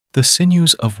The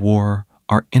sinews of war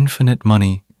are infinite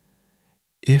money.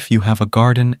 If you have a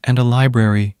garden and a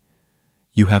library,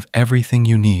 you have everything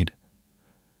you need.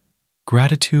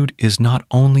 Gratitude is not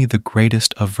only the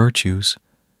greatest of virtues,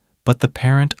 but the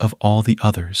parent of all the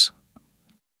others.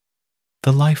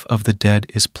 The life of the dead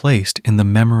is placed in the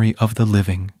memory of the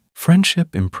living.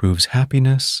 Friendship improves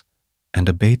happiness and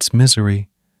abates misery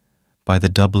by the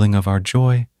doubling of our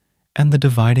joy and the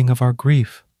dividing of our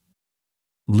grief.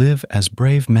 Live as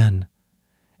brave men,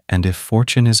 and if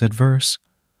fortune is adverse,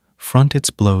 front its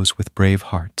blows with brave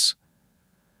hearts.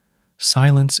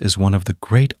 Silence is one of the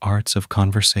great arts of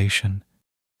conversation.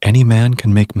 Any man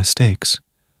can make mistakes,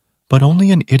 but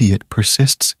only an idiot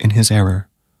persists in his error.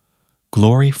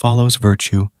 Glory follows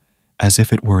virtue as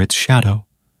if it were its shadow.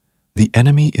 The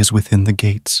enemy is within the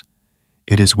gates.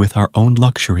 It is with our own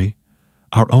luxury,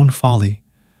 our own folly,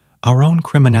 our own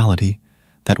criminality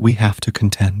that we have to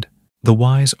contend. The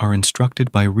wise are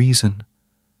instructed by reason,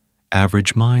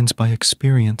 average minds by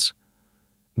experience,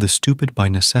 the stupid by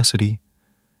necessity,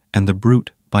 and the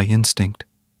brute by instinct.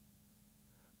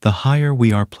 The higher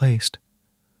we are placed,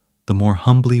 the more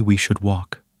humbly we should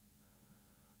walk.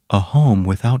 A home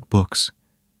without books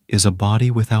is a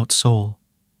body without soul.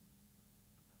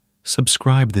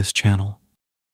 Subscribe this channel.